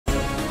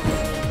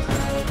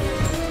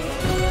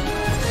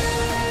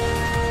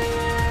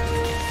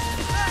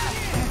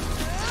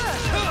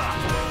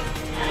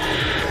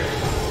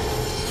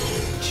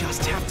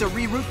to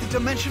reroute the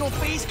dimensional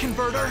phase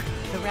converter.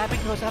 The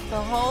rabbit goes up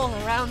the hole,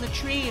 around the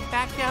tree, and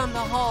back down the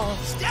hole.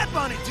 Step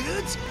on it,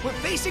 dudes! We're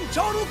facing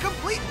total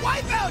complete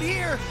wipeout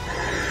here!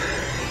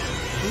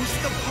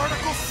 Boost the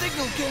particle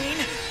signal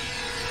gain.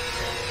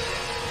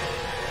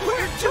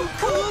 We're too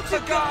cool to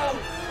go!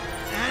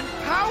 And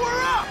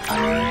power up!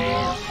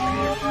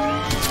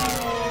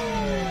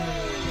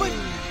 But...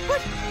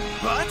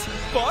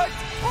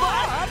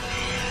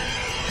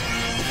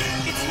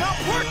 It's not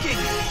working!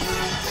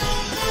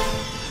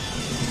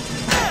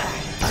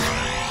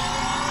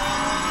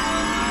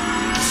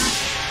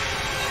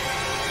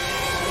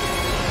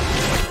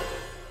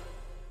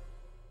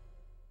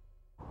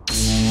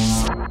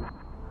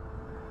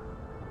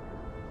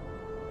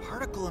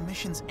 Particle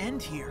emissions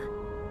end here.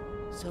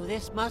 So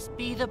this must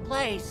be the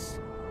place.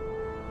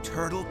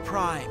 Turtle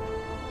Prime.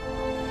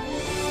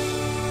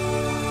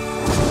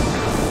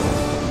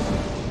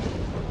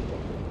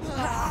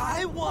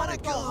 I wanna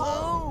go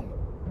home!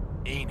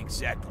 Ain't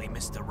exactly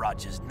Mr.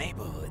 Rogers'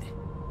 neighborhood,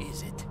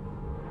 is it?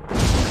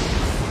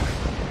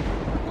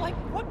 Like,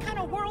 what kind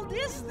of world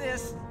is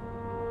this?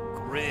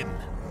 Grim,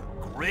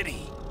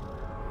 gritty,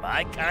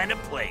 my kind of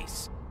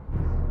place.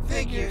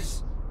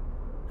 Figures.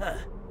 Huh,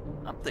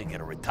 I'm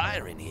thinking of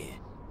retiring here.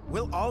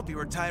 We'll all be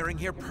retiring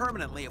here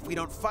permanently if we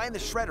don't find the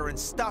Shredder and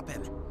stop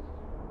him.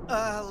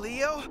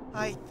 Leo,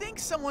 I think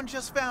someone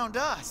just found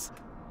us.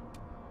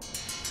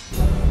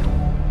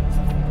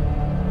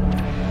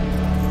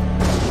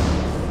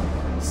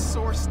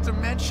 Source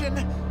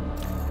dimension?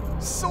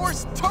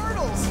 Source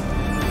turtles!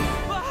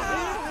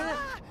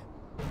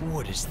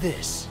 What is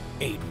this?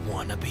 8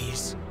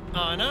 wannabes?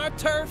 On our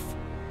turf?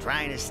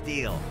 Trying to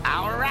steal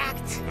our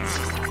act?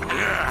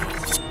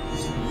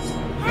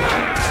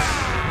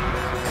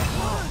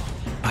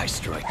 I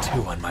strike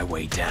 2 on my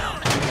way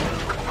down.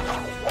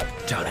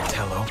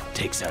 Donatello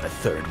takes out a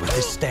 3rd with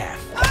his staff.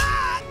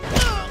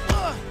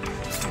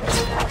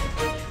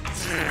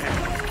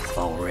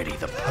 Already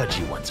the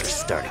pudgy ones are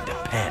starting to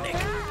panic.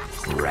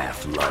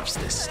 Raph loves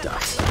this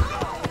stuff.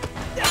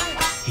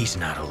 He's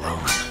not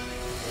alone.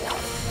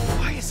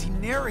 Why is he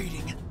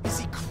narrating? Is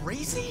he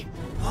crazy?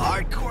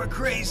 Hardcore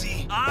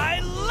crazy. I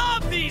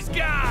love these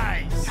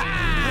guys!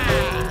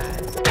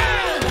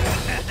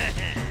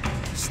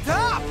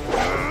 Stop!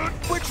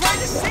 We're trying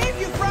to save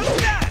you from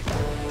that!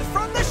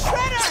 From the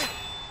Shredder!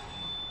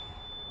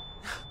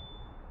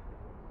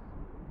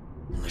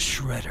 The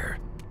Shredder?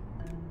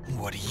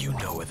 What do you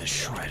know of the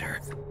Shredder?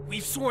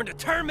 We've sworn to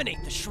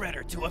terminate the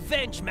Shredder to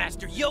avenge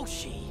Master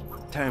Yoshi.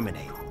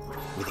 Terminate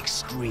with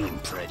extreme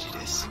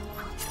prejudice.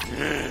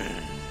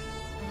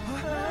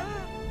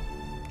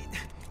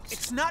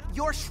 It's not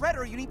your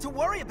Shredder you need to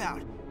worry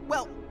about.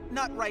 Well,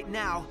 not right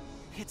now.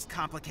 It's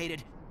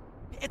complicated.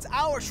 It's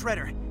our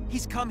Shredder.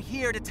 He's come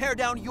here to tear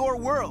down your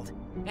world.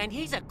 And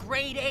he's a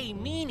grade A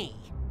meanie.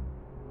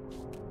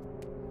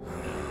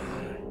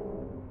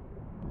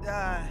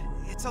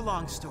 It's a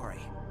long story.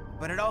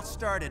 But it all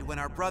started when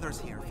our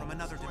brothers here from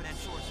another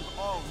dimension with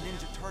all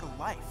Ninja Turtle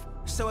life.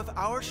 So if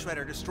our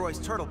Shredder destroys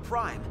Turtle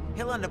Prime,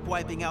 he'll end up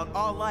wiping out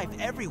all life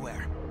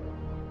everywhere.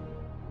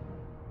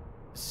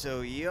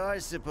 So you're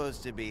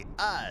supposed to be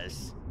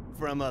us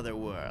from other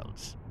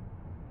worlds.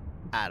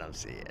 I don't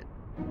see it.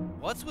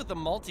 What's with the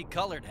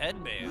multicolored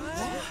headbands?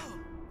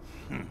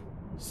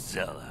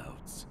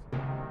 Sellouts.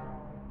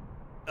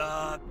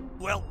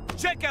 Well,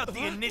 check out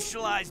the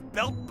initialized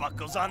belt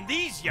buckles on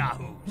these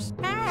yahoos.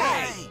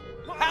 Hey!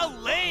 How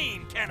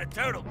lame can a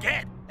turtle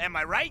get? Am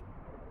I right?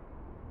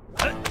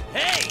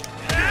 Hey!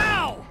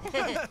 Ow!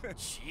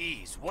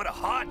 Jeez, what a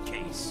hard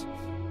case.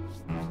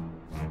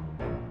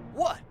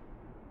 What?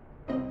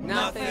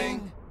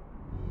 Nothing.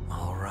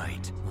 All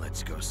right,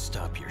 let's go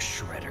stop your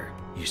Shredder.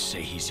 You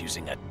say he's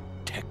using a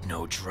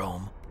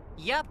technodrome?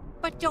 Yup,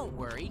 but don't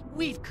worry.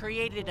 We've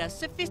created a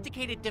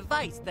sophisticated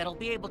device that'll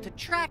be able to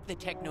track the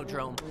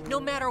technodrome, no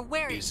matter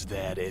where. Is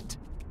that it?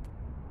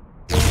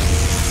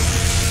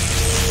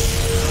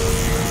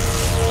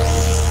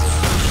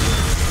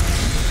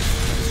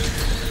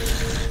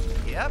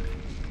 Yep,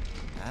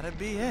 that'd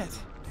be it.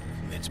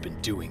 It's been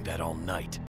doing that all night.